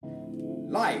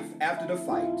Life After the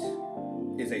Fight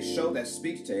is a show that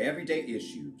speaks to everyday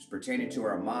issues pertaining to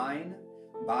our mind,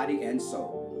 body, and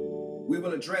soul. We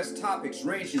will address topics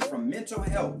ranging from mental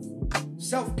health,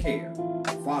 self-care,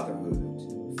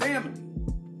 fatherhood, family,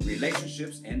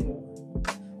 relationships, and more.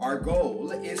 Our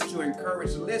goal is to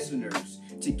encourage listeners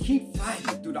to keep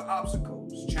fighting through the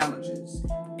obstacles, challenges,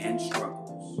 and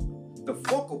struggles. The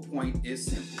focal point is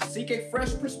simple. Seek a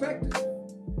fresh perspective,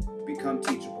 become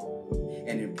teachable,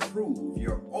 and improve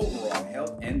your overall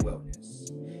health and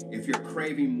wellness. If you're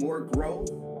craving more growth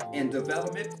and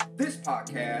development, this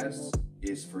podcast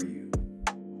is for you.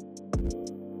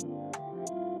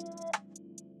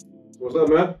 What's up,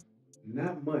 man?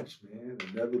 Not much, man.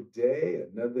 Another day,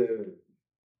 another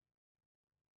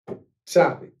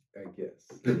topic, I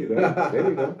guess. There you go. There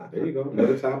you go. There you go.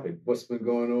 Another topic. What's been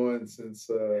going on since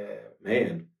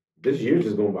Man, this year's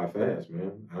just going by fast,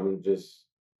 man. I'm just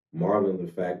marveling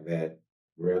the fact that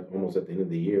we're almost at the end of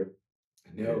the year.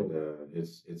 I know. And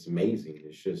it's amazing.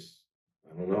 It's just,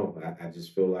 I don't know. I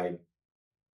just feel like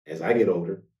as I get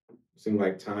older, it seems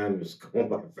like time is going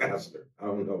by faster. I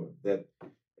don't know.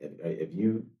 If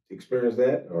you experienced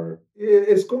that or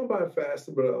it's going by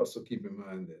faster, but also keep in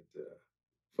mind that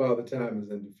Father Time is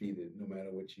undefeated. No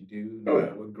matter what you do, no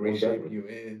matter what great shape you're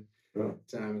in,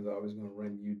 time is always going to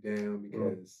run you down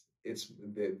because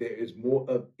there is more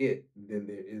of it than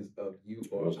there is of you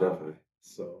or Most I. definitely.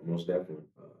 So most definitely.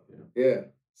 yeah.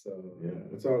 So yeah,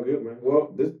 it's all good, man.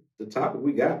 Well, the topic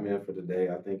we got, man, for today,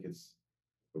 I think it's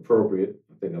appropriate.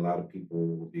 I think a lot of people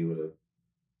will be able to,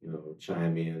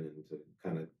 chime in and to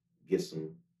kind of get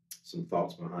some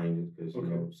thoughts behind it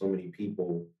because so many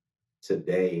people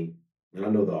today, and I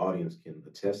know the audience can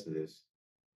attest to this.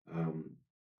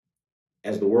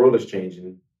 As the world is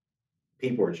changing,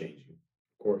 people are changing.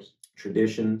 Of course,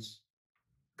 traditions,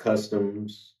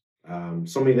 customs,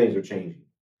 so many things are changing,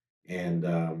 and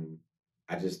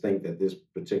I just think that this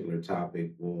particular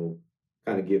topic will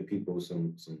kind of give people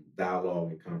some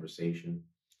dialogue and conversation.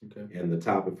 Okay. And the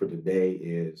topic for today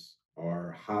is: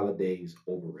 are holidays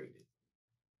overrated?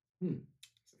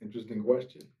 It's an interesting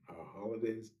question. Are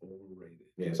holidays overrated?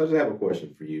 Yeah, so I just have a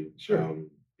question for you. Sure.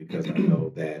 Because I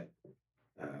know that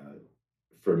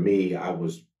for me, I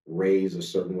was raised a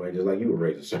certain way, just like you were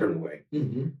raised a certain way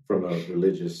from a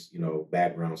religious,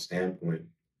 background standpoint.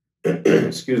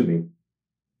 Excuse me.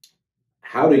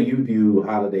 How do you view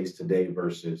holidays today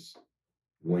versus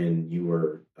when you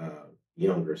were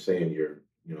younger, say in your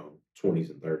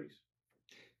 20s and 30s?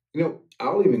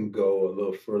 I'll even go a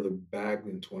little further back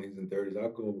than 20s and 30s.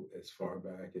 I'll go as far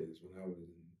back as when I was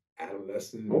an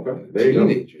adolescent, and a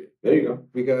teenager. There you go.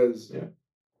 Because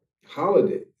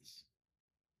holidays,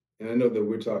 and I know that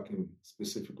we're talking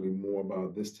specifically more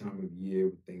about this time of year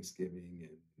with Thanksgiving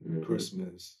and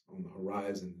Christmas on the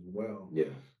horizon as well.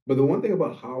 Yeah. But the one thing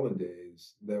about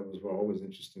holidays that was always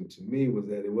interesting to me was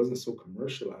that it wasn't so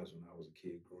commercialized when I was a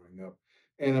kid growing up.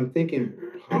 And I'm thinking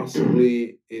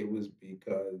possibly it was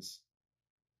because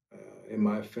in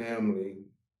my family,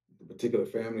 the particular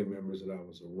family members that I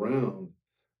was around,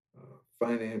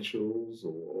 financials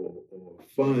or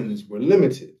funds were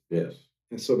limited. Yes.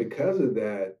 And so because of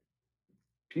that,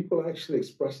 people actually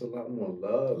expressed a lot more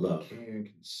love. And care and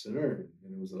concern.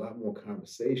 And it was a lot more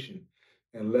conversation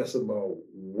and less about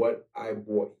what I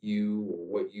brought you or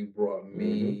what you brought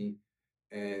me.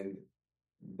 And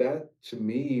that to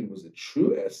me was the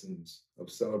true essence of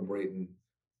celebrating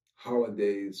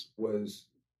holidays was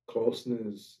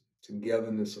closeness,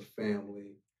 togetherness of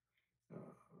family,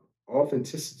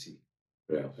 authenticity.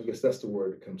 Yeah. I guess that's the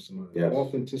word that comes to mind. Yes.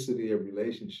 Authenticity of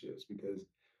relationships, because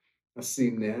I see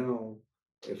now,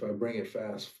 if I bring it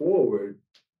fast forward,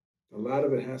 a lot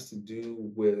of it has to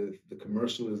do with the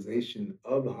commercialization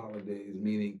of the holidays,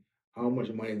 meaning how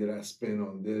much money did I spend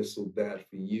on this or that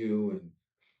for you? And,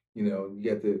 you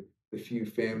get the few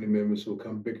family members who will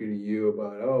come bicker to you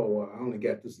about, oh, well, I only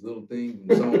got this little thing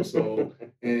from so-and-so,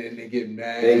 and they get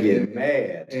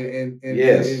mad. And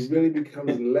yes. it really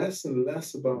becomes less and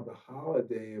less about the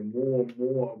holiday and more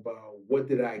about what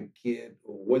did I get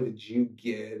or what did you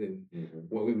get and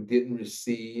what we didn't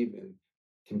receive and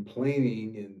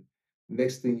complaining. And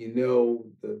next thing you know,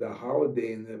 the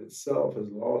holiday in and of itself has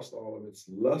lost all of its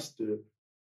luster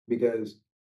because,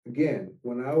 again,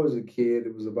 when I was a kid,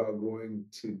 it was about going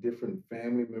to different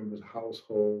family members'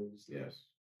 households. Yes.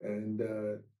 And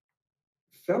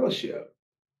fellowship,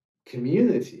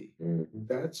 community.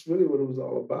 That's really what it was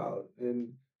all about.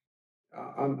 And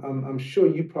I'm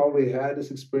sure you probably had this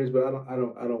experience, but I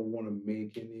don't want to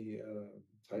make any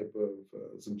type of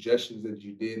suggestions that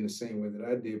you did in the same way that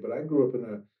I did. But I grew up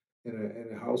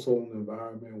in a household and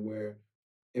environment where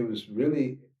it was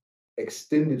really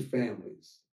extended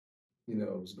families.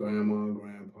 It's grandma,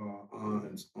 grandpa,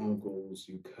 aunts, uncles,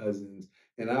 your cousins.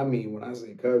 And I mean, when I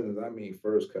say cousins, I mean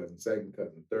first cousin, second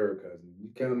cousin, third cousin. You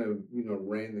kind of,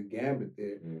 ran the gambit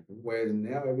there. Whereas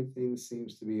now everything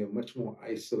seems to be a much more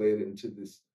isolated into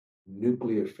this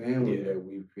nuclear family that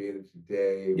we've created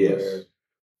today, where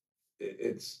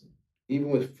it's even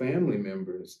with family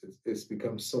members, it's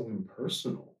become so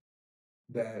impersonal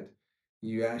that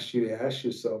you ask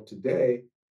yourself today,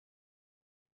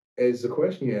 as the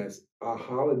question you asked, are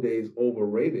holidays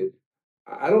overrated?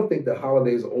 I don't think the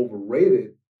holidays are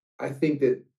overrated. I think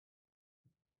that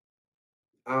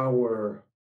our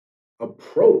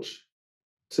approach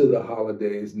to the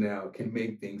holidays now can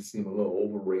make things seem a little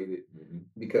overrated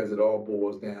because it all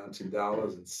boils down to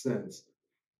dollars and cents.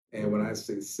 And when I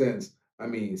say cents, I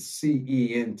mean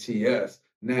CENTS,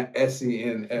 not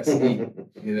SENSE.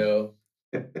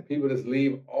 People just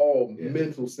leave all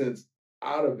mental sense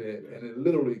out of it, and it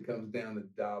literally comes down to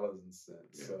dollars and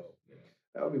cents. So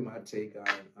that would be my take on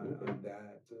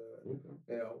that.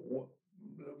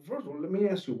 First of all, let me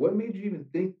ask you, what made you even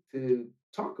think to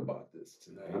talk about this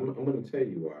tonight? I'm going to tell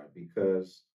you why.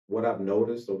 Because what I've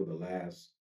noticed over the last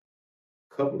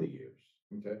couple of years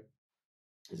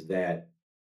is that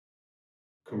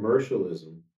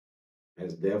commercialism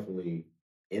has definitely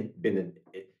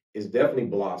it's definitely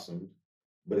blossomed,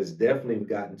 but it's definitely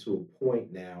gotten to a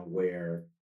point now where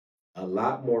a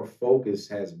lot more focus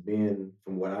has been,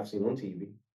 from what I've seen on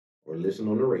TV or listened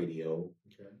on the radio,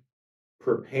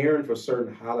 preparing for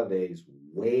certain holidays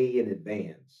way in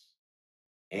advance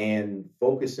and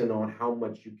focusing on how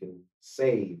much you can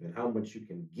save and how much you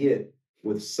can get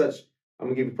with such. I'm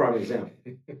gonna give you a prime example.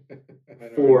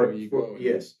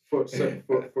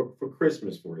 for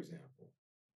Christmas, for example.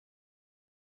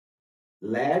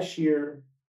 Last year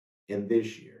and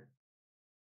this year,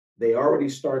 they already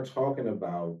start talking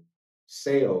about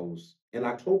sales in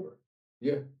October.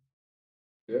 Yeah.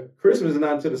 Christmas is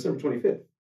not until December 25th.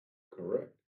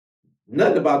 Correct.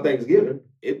 Nothing about Thanksgiving.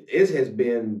 It has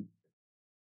been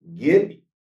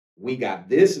we got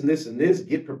this and this and this,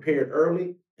 get prepared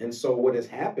early. And so what has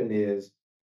happened is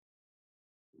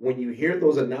when you hear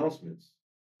those announcements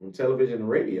on television and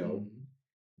radio,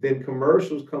 then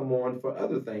commercials come on for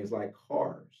other things like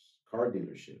car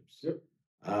dealerships,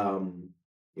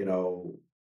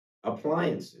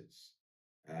 appliances,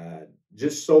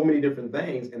 just so many different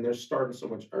things. And they're starting so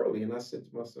much early. And I said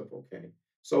to myself, okay.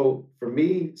 So for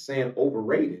me, saying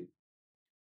overrated,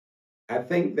 I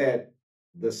think that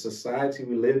the society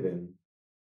we live in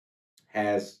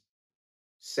has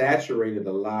saturated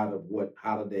a lot of what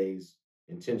holidays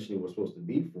intentionally were supposed to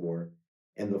be for.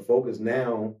 And the focus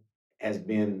now has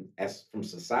been, as from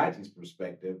society's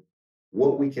perspective,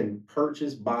 what we can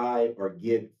purchase, buy, or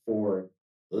get for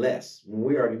less. When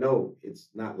we already know it's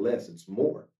not less, it's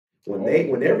more.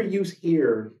 Whenever you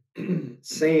hear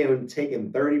saying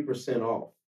taking 30%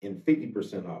 off and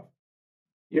 50% off,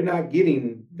 you're not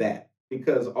getting that,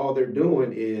 because all they're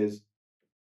doing is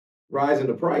rising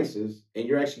the prices, and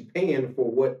you're actually paying for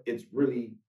what it's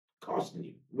really costing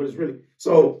you. What it's really,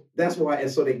 so that's why,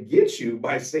 and so they get you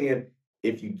by saying,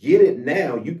 if you get it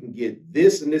now, you can get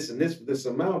this and this and this for this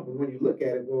amount. But when you look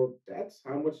at it, well, that's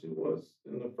how much it was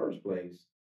in the first place,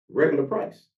 regular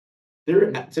price.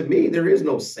 To me, there is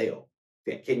no sale.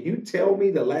 Can you tell me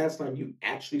the last time you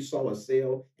actually saw a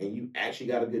sale and you actually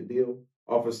got a good deal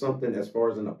off of something, as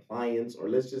far as an appliance, or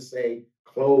let's just say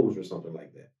clothes or something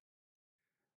like that?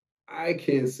 I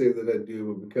can't say that I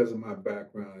do, but because of my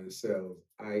background in sales,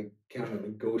 I kind of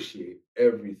negotiate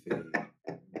everything.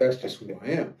 That's just who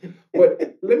I am.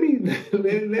 But let me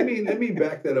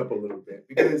back that up a little bit,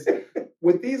 because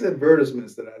with these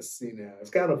advertisements that I see now, it's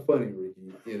kind of funny,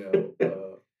 Ricky.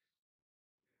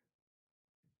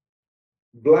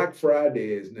 Black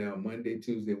Friday is now Monday,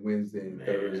 Tuesday, Wednesday, and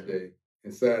Thursday,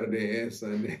 and Saturday and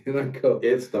Sunday. And I go,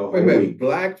 it's the whole week.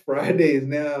 Black Friday is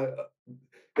now.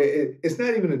 It's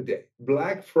not even a day.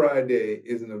 Black Friday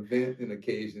is an event, an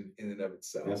occasion in and of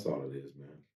itself. That's all it is,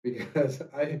 man. Because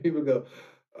I hear people go,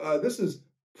 this is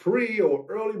pre or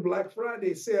early Black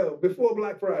Friday sale before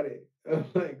Black Friday. I'm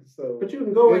like, so. But you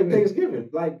can go at Thanksgiving.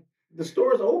 Like, the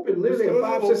stores open literally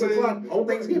at 5, 6 o'clock on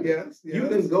Thanksgiving. Yes. You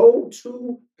can go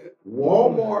to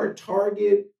Walmart,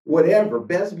 Target, whatever,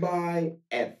 Best Buy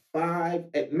at 5.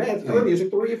 At max, early is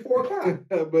 3 or 4 o'clock.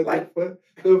 But like,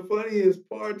 the funniest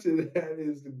part to that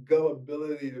is the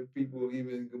gullibility of people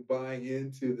even buying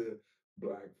into the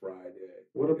Black Friday.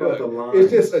 What about the line?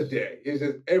 It's just a day. It's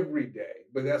just every day.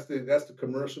 But that's the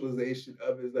commercialization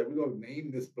of it. It's like, we're gonna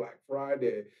name this Black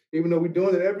Friday, even though we're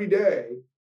doing it every day.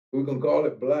 We're gonna call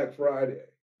it Black Friday.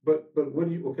 But what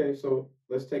do you? Okay, so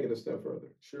let's take it a step further.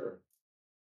 Sure.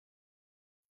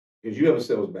 because you have a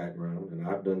sales background and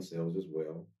I've done sales as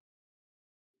well.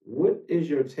 What is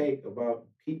your take about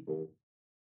people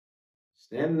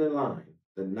standing in line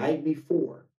the night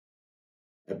before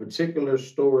a particular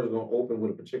store is going to open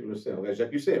with a particular sale? As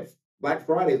like you said, Black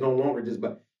Friday is no longer just,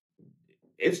 but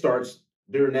it starts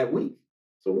during that week.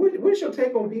 So what's your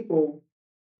take on people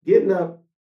getting up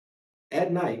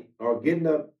at night or getting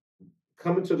up,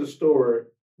 coming to the store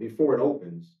before it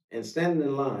opens and standing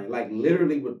in line, like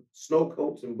literally with snow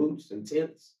coats and boots and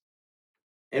tents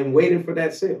and waiting for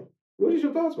that sale? What is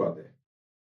your thoughts about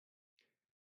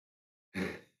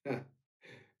that.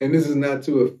 And this is not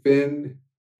to offend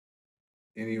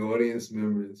any audience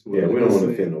members. Yeah, we don't want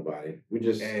to offend nobody. We're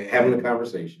just having a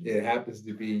conversation. It happens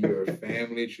to be your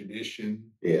family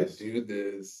tradition yes. to do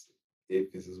this.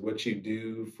 If this is what you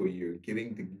do for your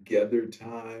getting together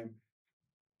time,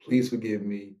 please forgive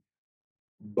me.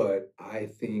 But I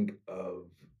think of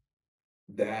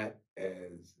that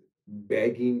as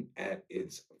begging at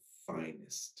its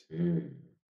finest.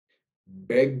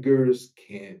 Beggars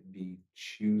can't be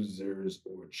choosers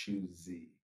or choosy.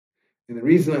 And the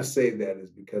reason I say that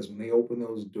is because when they open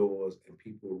those doors and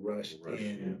people rush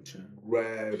in to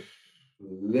grab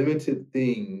limited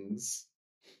things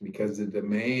because the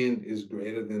demand is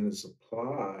greater than the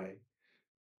supply,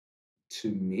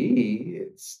 to me,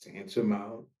 it's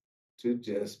tantamount to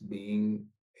just being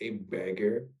a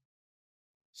beggar,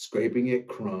 scraping at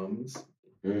crumbs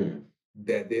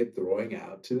that they're throwing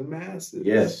out to the masses.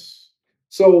 Yes.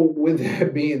 So with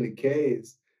that being the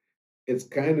case, it's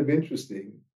kind of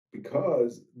interesting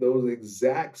because those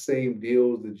exact same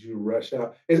deals that you rush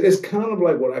out, it's kind of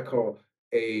like what I call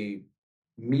a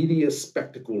media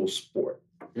spectacle sport.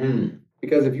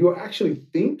 Because if you're actually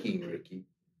thinking, Ricky,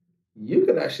 you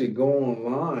could actually go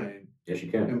online yes, you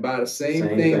can. and buy the same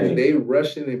thing that they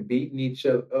rushing and beating each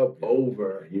other up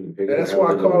over. And that's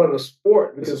why I call it a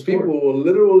sport, because people will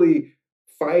literally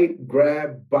fight,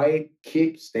 grab, bite,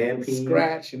 kick, stampede,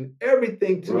 scratch, and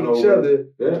everything to each other.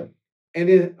 Yeah. And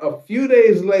then a few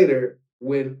days later,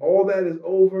 when all that is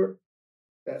over,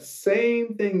 that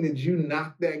same thing that you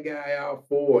knocked that guy out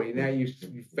for, and now you're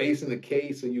facing a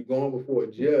case or you're going before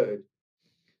a judge,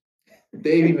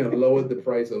 they've even lowered the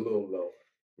price a little lower.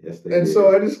 Yes, they did.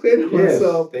 So I just say to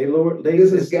myself, they lowered.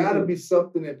 This has got to be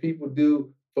something that people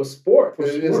do for sport.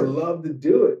 They just love to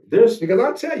do it. Because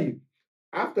I'll tell you,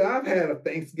 after I've had a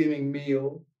Thanksgiving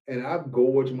meal and I've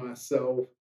gorged myself,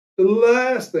 the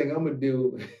last thing I'm going to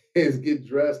do is get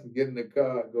dressed and get in the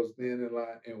car, go stand in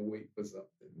line and wait for something.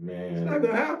 Man, it's not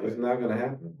going to happen. It's not going to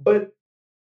happen. But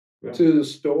to the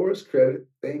store's credit,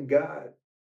 thank God,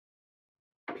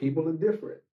 people are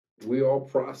different. We all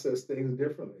process things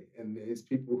differently. And there's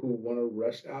people who want to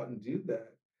rush out and do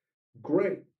that.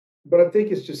 Great. But I think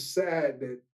it's just sad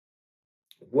that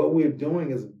what we're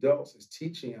doing as adults is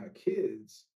teaching our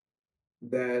kids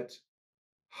that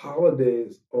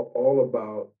holidays are all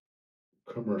about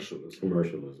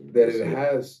commercialism. That it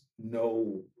has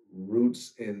no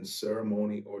roots in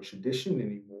ceremony or tradition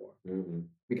anymore.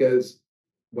 Because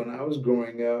when I was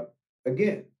growing up,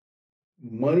 again,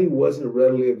 money wasn't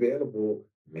readily available,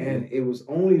 and it was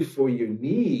only for your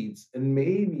needs and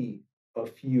maybe a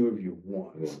few of your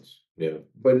wants. Yeah.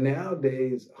 But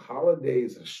nowadays,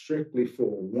 holidays are strictly for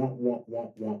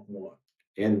want.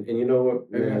 And you know what?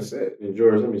 And that's it. And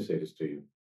George, let me say this to you.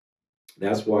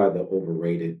 That's why the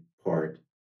overrated part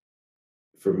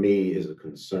for me is a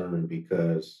concern,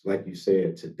 because like you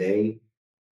said, today,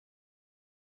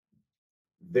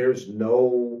 there's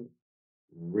no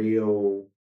real,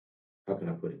 how can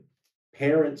I put it?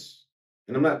 Parents,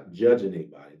 and I'm not judging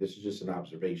anybody, this is just an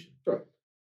observation. Right.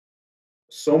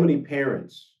 So many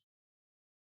parents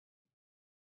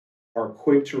are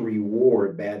quick to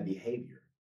reward bad behavior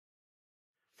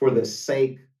for the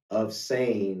sake of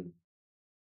saying,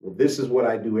 well, this is what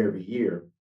I do every year.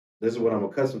 This is what I'm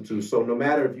accustomed to. So no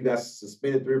matter if you got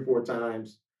suspended 3 or 4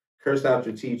 times, cursed out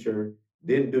your teacher,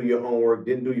 didn't do your homework,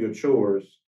 didn't do your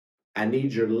chores, I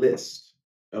need your list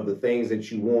of the things that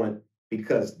you want,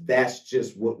 because that's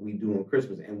just what we do on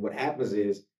Christmas. And what happens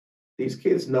is these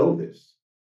kids know this.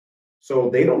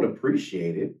 So they don't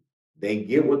appreciate it. They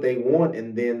get what they want,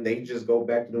 and then they just go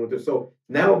back to doing it. So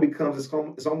now it becomes,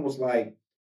 it's almost like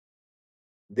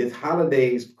the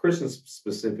holidays, Christmas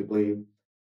specifically,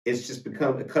 it's just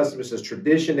become a custom. It's a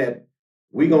tradition that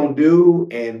we're going to do,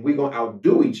 and we're going to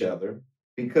outdo each other,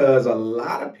 because a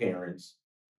lot of parents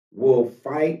will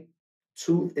fight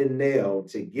tooth and nail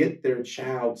to get their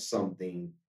child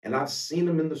something. And I've seen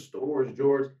them in the stores,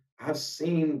 George. I've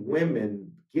seen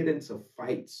women get into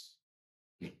fights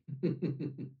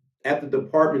at the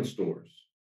department stores,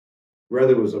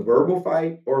 whether it was a verbal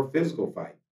fight or a physical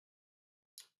fight.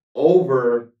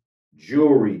 over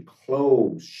jewelry,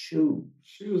 clothes, shoes.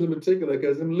 Shoes in particular,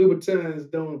 because them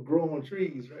Louboutins don't grow on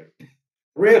trees, right?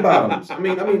 Red bottoms. I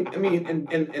mean, and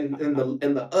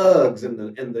the Uggs and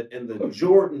the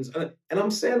Jordans. And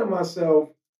I'm saying to myself,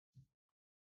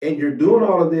 and you're doing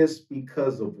all of this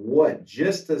because of what?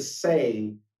 Just to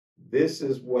say, this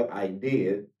is what I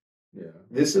did. Yeah.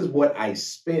 This is what I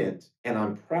spent, and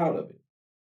I'm proud of it.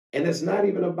 And it's not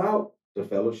even about the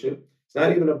fellowship. It's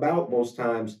not even about most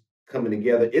times coming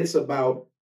together. It's about,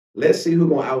 let's see who's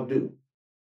going to outdo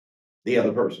the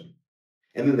other person.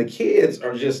 And then the kids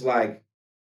are just like,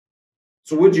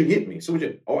 so what'd you get me? So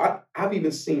I've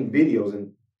even seen videos,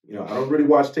 and I don't really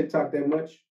watch TikTok that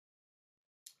much,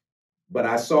 but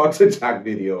I saw a TikTok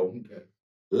video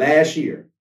last year.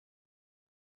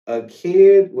 A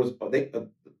kid was,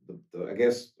 I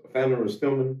guess a family was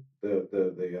filming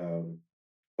the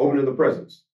opening the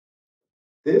presents.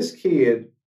 This kid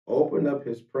opened up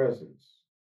his presents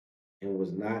and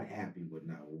was not happy with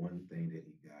not one thing that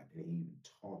he got, and he even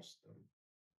tossed them.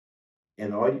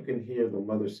 And all you can hear the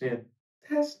mother saying,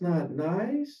 "That's not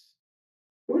nice.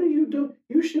 What are you doing?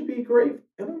 You should be grateful."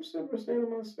 And I'm simply saying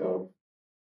to myself,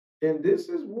 and this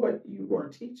is what you are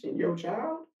teaching your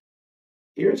child?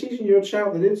 You're teaching your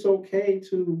child that it's okay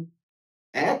to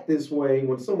act this way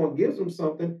when someone gives them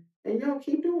something, and y'all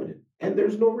keep doing it, and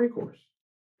there's no recourse.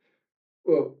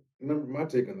 Well, my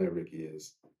take on that, Ricky,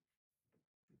 is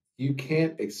you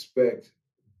can't expect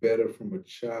better from a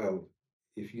child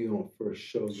if you don't first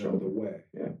show them the way.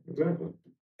 Yeah, exactly.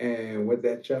 And what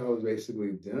that child has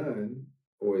basically done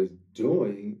or is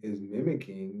doing is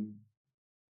mimicking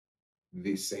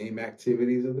the same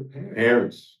activities of the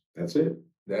parents. That's it.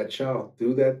 That child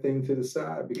threw that thing to the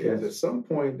side because at some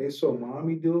point they saw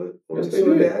mommy do it or yes, they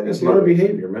saw daddy. It's learned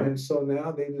behavior, man. And so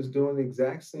now they just doing the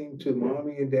exact same to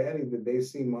mommy and daddy that they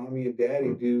see mommy and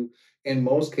daddy do, in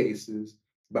most cases,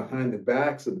 behind the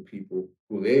backs of the people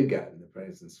who they've gotten the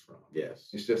presents from. Yes.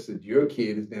 It's just that your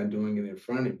kid is now doing it in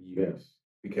front of you. Yes.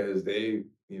 Because they,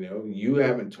 you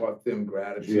haven't taught them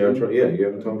gratitude. You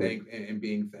haven't taught them. And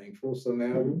being thankful. So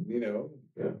now,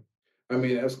 Yeah. I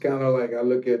mean, that's kind of like I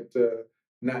look at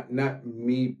not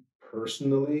me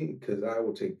personally, because I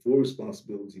will take full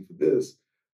responsibility for this.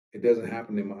 It doesn't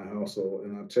happen in my household,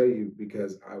 and I'll tell you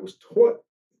because I was taught,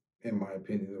 in my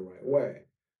opinion, the right way.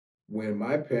 When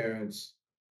my parents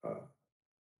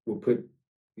would put,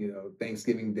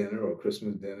 Thanksgiving dinner or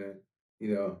Christmas dinner,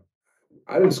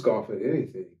 I didn't scoff at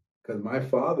anything because my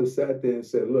father sat there and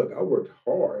said, "Look, I worked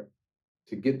hard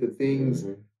to get the things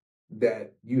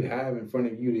that you have in front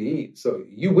of you to eat, so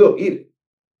you will eat it."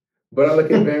 But I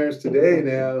look at parents today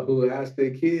now who ask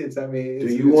their kids, I mean,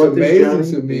 it's amazing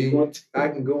to me. I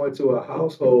can go into a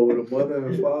household with a mother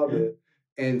and father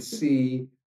and see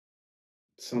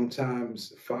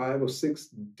sometimes 5 or 6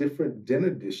 different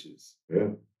dinner dishes. Yeah.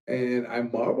 And I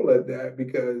marvel at that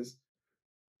because,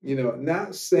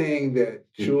 not saying that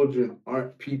children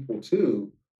aren't people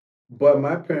too, but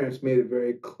my parents made it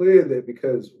very clear that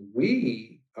because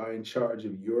we are in charge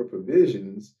of your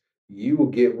provisions, you will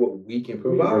get what we can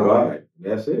provide.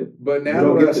 That's it. But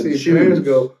now when I see parents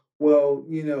go, well,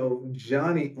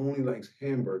 Johnny only likes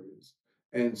hamburgers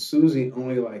and Susie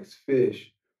only likes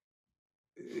fish.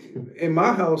 In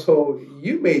my household,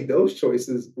 you made those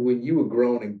choices when you were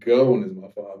grown and gone, as my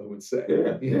father would say.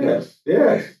 Yeah.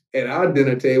 Yes. At our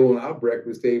dinner table and our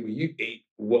breakfast table, you ate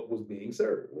what was being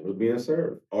served. What was being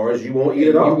served. Or as you won't eat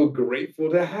it all. You were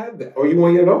grateful to have that. Or you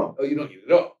won't eat it all. Or you don't eat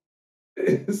it all.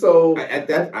 So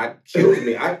that kills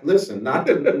me. Listen, not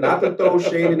to throw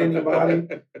shade at anybody,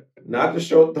 not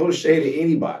to throw shade at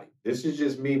anybody. This is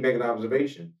just me making an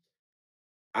observation.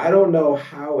 I don't know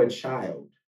how a child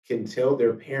can tell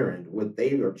their parent what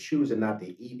they are choosing not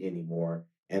to eat anymore,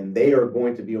 and they are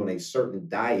going to be on a certain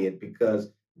diet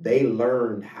because they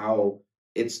learned how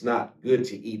it's not good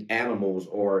to eat animals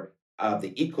or the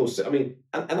ecosystem. I mean,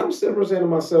 and I'm still saying to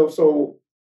myself, so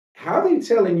how are they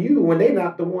telling you when they're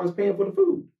not the ones paying for the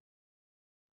food?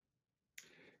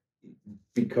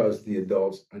 Because the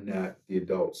adults are not the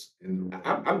adults in the room.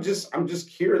 I'm just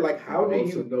curious, like how do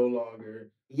you no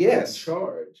longer in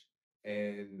charge?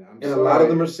 And a lot of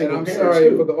them are single and I'm parents sorry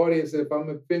too. for the audience if I'm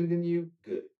offending you.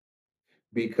 Good,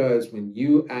 because when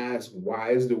you ask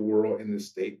why is the world in the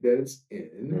state that it's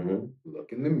in,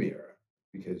 look in the mirror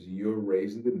because you're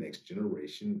raising the next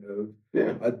generation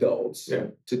of adults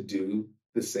to do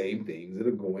the same things that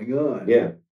are going on.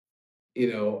 Yeah.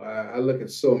 I look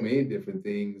at so many different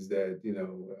things that,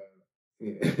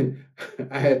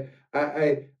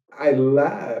 I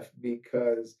laugh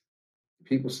because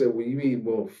people say, well, you mean,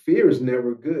 well, fear is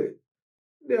never good.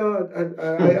 No,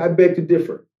 I beg to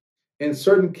differ. In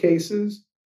certain cases,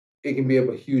 it can be of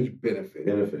a huge benefit.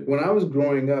 Benefit. When I was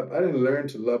growing up, I didn't learn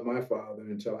to love my father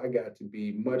until I got to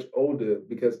be much older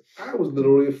because I was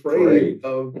literally afraid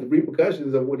of the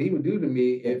repercussions of what he would do to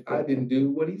me if I didn't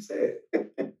do what he said.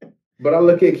 But I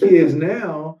look at kids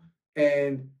now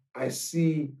and I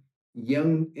see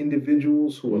young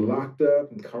individuals who are locked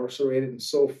up, incarcerated, and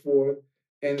so forth.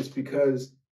 And it's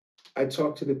because I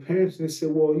talked to the parents and they said,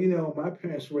 well, you know, my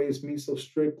parents raised me so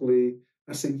strictly.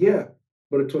 I said, yeah,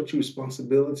 but it taught you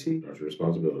responsibility. Taught you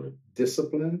responsibility.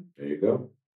 Discipline. There you go.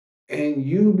 And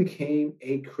you became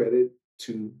a credit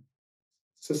to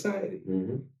society.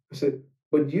 I said,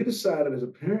 but you decided as a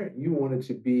parent you wanted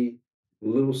to be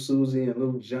little Susie and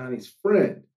little Johnny's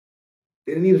friend.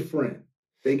 They didn't need a friend.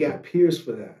 They got peers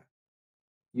for that.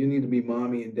 You need to be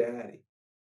mommy and daddy.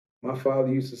 My father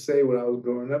used to say when I was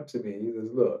growing up to me, he says,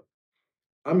 look,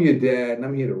 I'm your dad and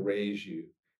I'm here to raise you.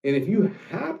 And if you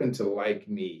happen to like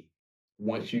me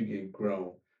once you get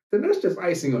grown, then that's just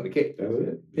icing on the cake. That's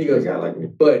it. He goes, like me.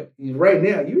 But right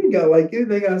now, you ain't got to like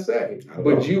anything I say.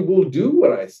 But you will do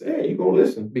what I say. Yeah, you're going to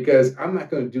listen. Because I'm not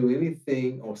going to do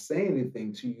anything or say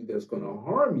anything to you that's going to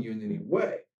harm you in any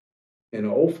way. And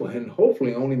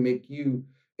hopefully only make you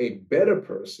a better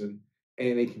person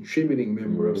and a contributing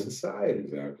member of society.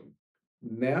 Exactly.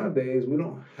 Nowadays, we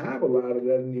don't have a lot of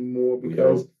that anymore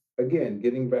because, again,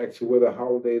 getting back to whether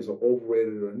holidays are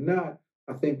overrated or not,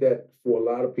 I think that for a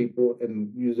lot of people,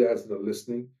 and you guys that are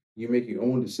listening, you make your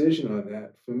own decision on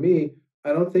that. For me,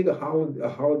 I don't think a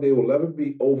holiday will ever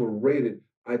be overrated.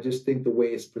 I just think the way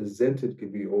it's presented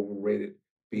could be overrated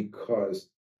because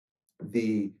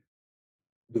the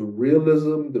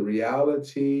realism, the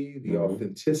reality, the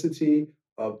authenticity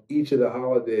of each of the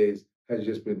holidays has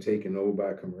just been taken over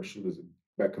by commercialism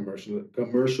or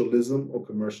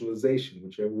commercialization,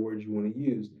 whichever word you want to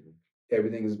use.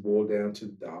 Everything is boiled down to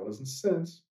dollars and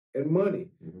cents and money.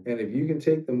 And if you can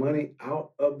take the money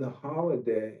out of the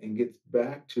holiday and get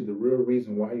back to the real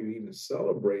reason why you're even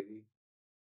celebrating,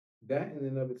 that in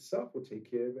and of itself will take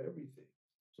care of everything.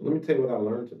 So let me tell you what I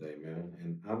learned today, man.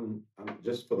 And I'm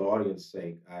just for the audience's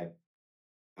sake,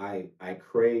 I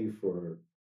crave for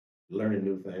learning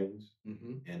new things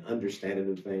and understanding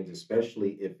new things,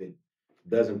 especially if it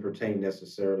doesn't pertain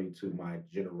necessarily to my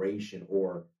generation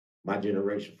or my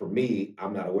generation. For me,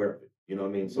 I'm not aware of it. You know what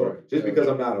I mean? So just because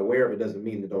I'm not aware of it doesn't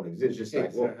mean it don't exist. Just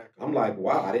like, well, I'm like,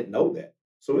 wow, I didn't know that.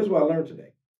 So here's what I learned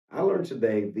today. I learned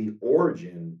today the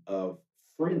origin of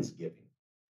Friendsgiving.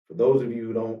 For those of you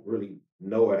who don't really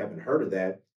know or haven't heard of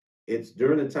that, it's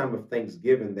during the time of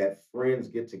Thanksgiving that friends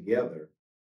get together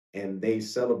and they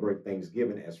celebrate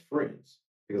Thanksgiving as friends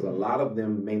because a lot of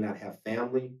them may not have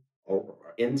family or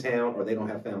in town or they don't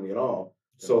have family at all.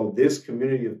 So this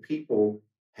community of people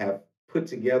have put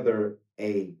together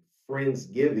a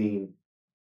Friendsgiving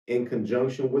in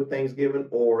conjunction with Thanksgiving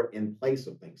or in place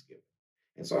of Thanksgiving.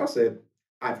 And so I said,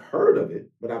 I've heard of it,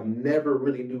 but I've never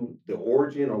really knew the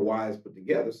origin or why it's put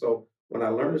together. So when I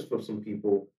learned this from some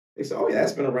people, they said, "Oh yeah,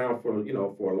 that's been around for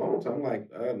for a long time." I'm like,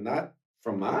 not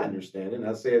from my understanding.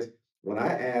 I says when I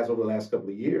asked over the last couple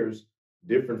of years,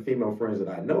 different female friends that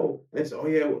I know, and they said, "Oh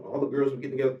yeah, well, all the girls were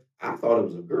getting together." I thought it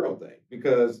was a girl thing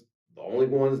because the only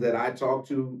ones that I talked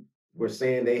to were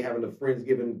saying they having a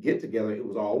Friendsgiving get together. It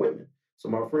was all women. So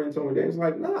my friend told me, they was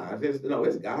like, nah,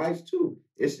 it's guys too.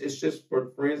 It's just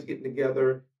for friends getting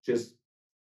together, just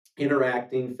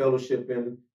interacting,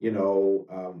 fellowshipping,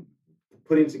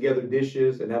 putting together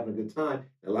dishes and having a good time.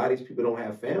 And a lot of these people don't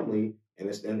have family and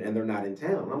they're not in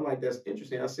town. I'm like, that's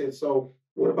interesting. I said, so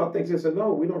what about Thanksgiving? They said,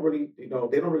 no, we don't really, they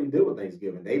don't really deal with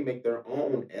Thanksgiving. They make their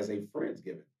own as a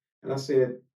Friendsgiving. And I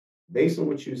said, based on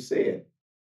what you said,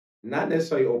 not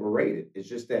necessarily overrated. It's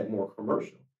just that more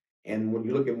commercial. And when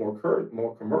you look at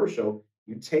more commercial,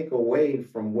 you take away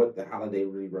from what the holiday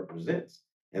really represents.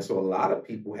 And so a lot of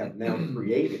people have now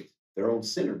created their own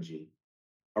synergy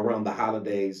around the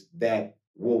holidays that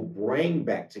will bring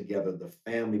back together the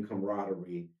family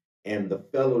camaraderie and the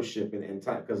fellowship and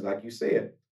time. Because like you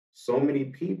said, so many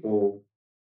people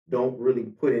don't really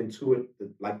put into it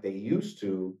like they used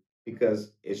to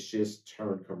because it's just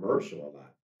turned commercial a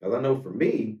lot. Because I know for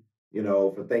me,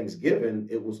 for Thanksgiving,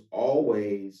 it was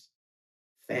always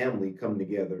family coming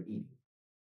together eating.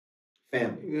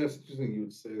 Family. Yeah, it's interesting you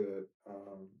would say that.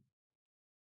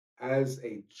 As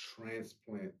a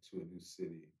transplant to a new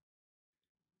city,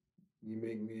 you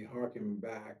make me harken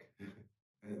back.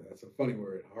 And that's a funny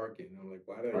word, harken. I'm like,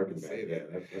 why did I even say that?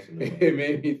 Yeah, that's it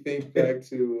made me think back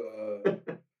to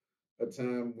a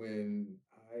time when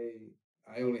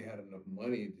I only had enough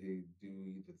money to do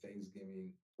either Thanksgiving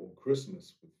or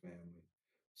Christmas with family.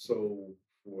 So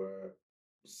for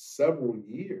several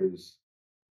years,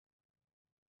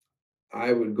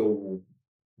 I would go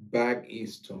back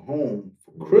east to home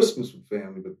for Christmas with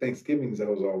family, but Thanksgivings I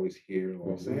was always here in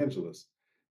Los Angeles.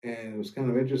 And it was kind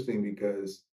of interesting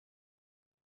because,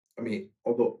 I mean,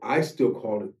 although I still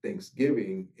called it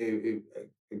Thanksgiving,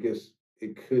 I guess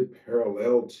it could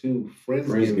parallel to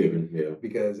Friendsgiving, yeah,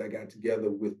 because I got together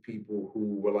with people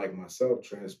who were like myself,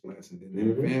 transplants, and didn't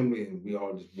have family, and we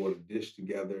all just bought a dish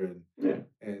together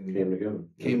and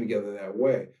came together that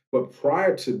way. But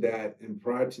prior to that, and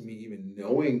prior to me even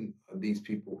knowing these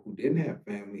people who didn't have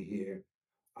family here,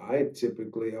 I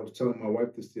was telling my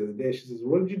wife this the other day. She says,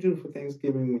 "What did you do for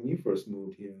Thanksgiving when you first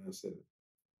moved here?" And I said,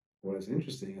 well, it's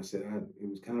interesting. I said it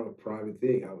was kind of a private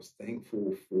thing. I was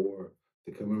thankful for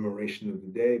the commemoration of the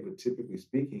day, but typically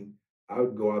speaking, I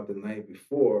would go out the night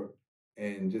before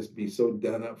and just be so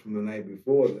done up from the night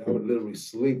before that I would literally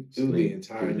sleep through the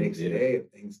entire next day of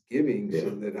Thanksgiving,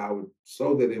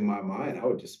 so that in my mind I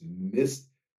would just miss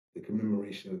the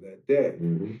commemoration of that day.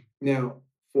 Now,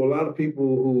 for a lot of people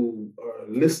who are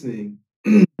listening,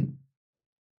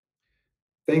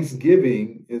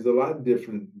 Thanksgiving is a lot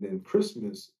different than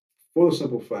Christmas for the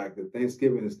simple fact that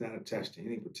Thanksgiving is not attached to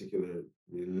any particular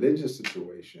religious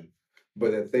situation,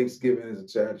 but that Thanksgiving is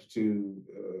attached to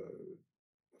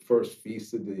first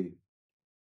feast of the,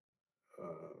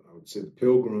 I would say, the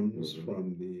pilgrims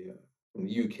from the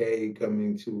UK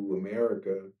coming to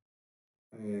America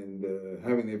and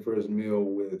having their first meal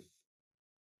with,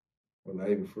 well, not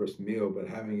even first meal, but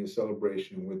having a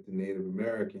celebration with the Native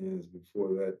Americans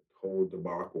before that whole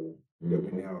debacle that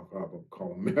we now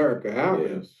call America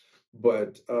happened. Yes.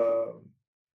 But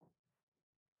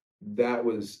that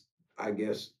was, I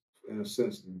guess, in a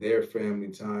sense, their family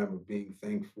time of being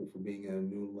thankful for being in a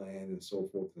new land and so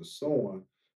forth and so on.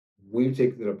 We've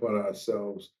taken it upon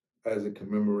ourselves as a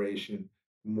commemoration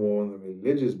more on a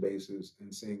religious basis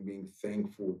and saying being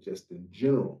thankful just in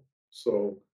general.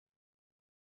 So,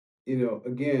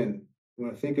 again,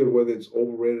 when I think of whether it's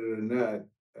overrated or not,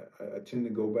 I tend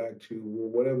to go back to, well,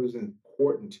 whatever's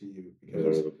important to you.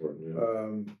 Because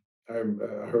I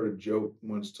heard a joke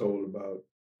once told about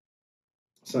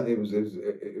something.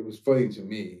 It was funny to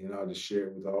me, and I'll just share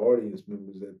it with our audience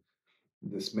members, that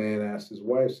this man asked his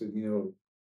wife, said,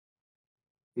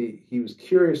 he was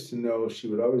curious to know, she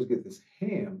would always get this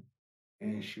ham,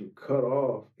 and she would cut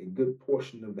off a good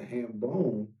portion of the ham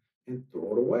bone and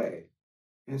throw it away.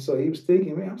 And so he was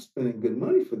thinking, man, I'm spending good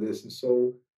money for this. And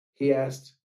so he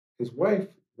asked his wife,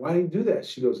 why do you do that?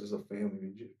 She goes, it's a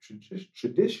family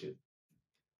tradition.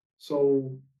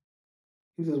 So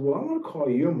he says, well, I want to call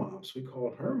your mom. So he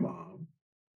called her mom,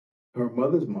 her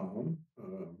mother's mom.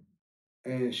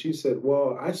 And she said,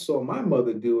 well, I saw my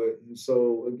mother do it. And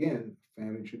so, again,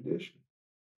 family tradition.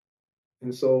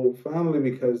 And so finally,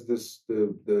 because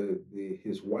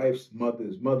his wife's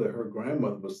mother's mother, her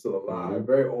grandmother, was still alive, a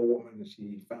very old woman, and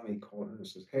she finally called her and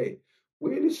says, hey,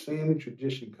 where does family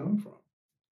tradition come from?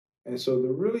 And so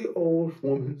the really old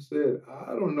woman said,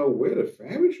 I don't know where the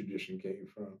family tradition came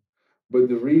from, but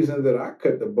the reason that I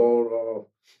cut the bone off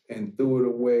and threw it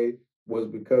away was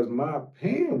because my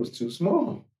pan was too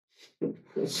small.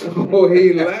 So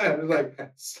he laughed. It's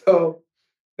like, so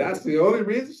that's the only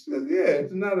reason? She says, yeah,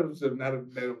 it's not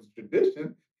that it was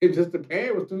tradition. It's just the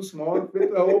pan was too small to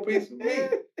fit the whole piece of meat.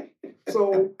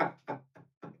 So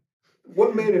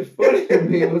what made it funny to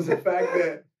me was the fact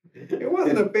that it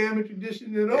wasn't a family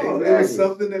tradition at all. Exactly. It was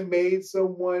something that made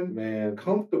someone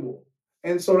comfortable.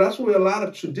 And so that's where a lot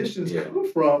of traditions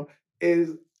come from,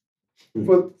 is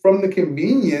from the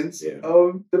convenience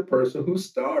of the person who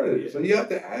started it. So you have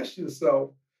to ask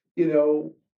yourself,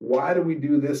 why do we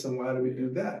do this and why do we do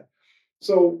that?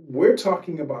 So we're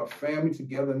talking about family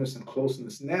togetherness and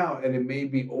closeness now, and it may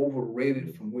be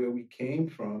overrated from where we came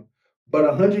from. But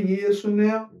 100 years from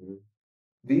now,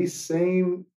 these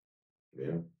same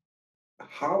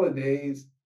holidays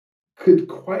could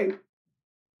quite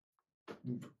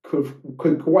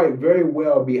very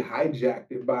well be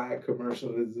hijacked by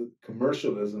commercialism,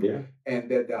 and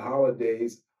that the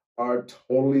holidays are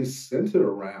totally centered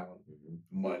around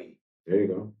money. There you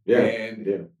go. Yeah.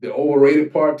 And the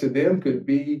overrated part to them could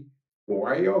be, well,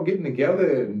 why are y'all getting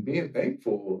together and being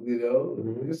thankful?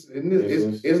 Isn't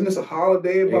this a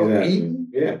holiday about eating?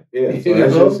 Yeah.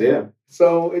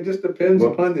 So it just depends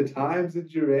upon the times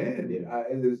that you're in.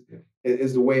 It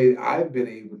is the way I've been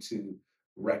able to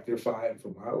rectify it for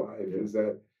my life. Is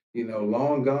that,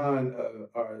 long gone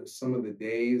are some of the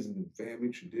days and family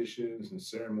traditions and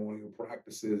ceremonial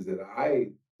practices that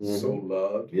I so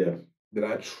loved. Yeah. That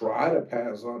I try to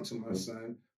pass on to my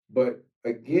son. But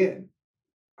again,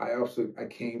 I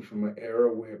came from an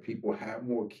era where people have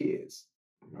more kids.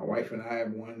 My wife and I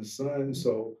have one son,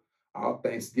 so our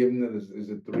Thanksgiving is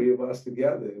the three of us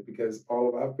together because all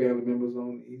of our family members are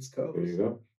on the East Coast. There you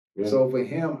go. Yeah. So for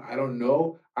him, I don't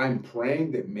know. I'm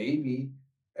praying that maybe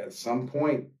at some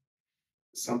point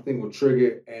something will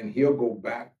trigger and he'll go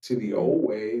back to the old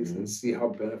ways and see how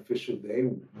beneficial they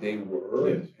were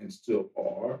and still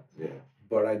are. Yeah.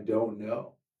 But I don't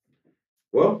know.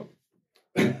 Well,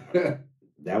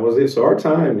 that was it. So our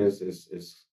time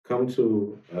is come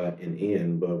to an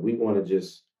end, but we want to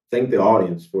just thank the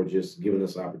audience for just giving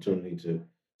us the opportunity to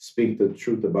speak the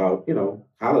truth about,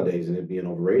 holidays and it being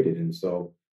overrated. And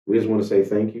so we just want to say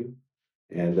thank you.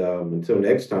 And until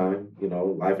next time,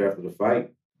 life after the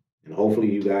fight. And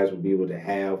hopefully you guys will be able to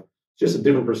have just a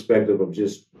different perspective of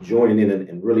just joining in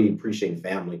and really appreciating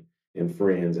family and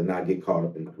friends and not get caught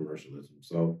up in the commercialism.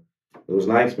 So it was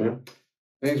nice, man.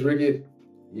 Thanks, Ricky.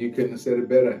 You couldn't have said it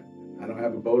better. I don't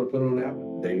have a bow to put on that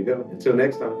one. There you go. Until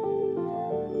next time.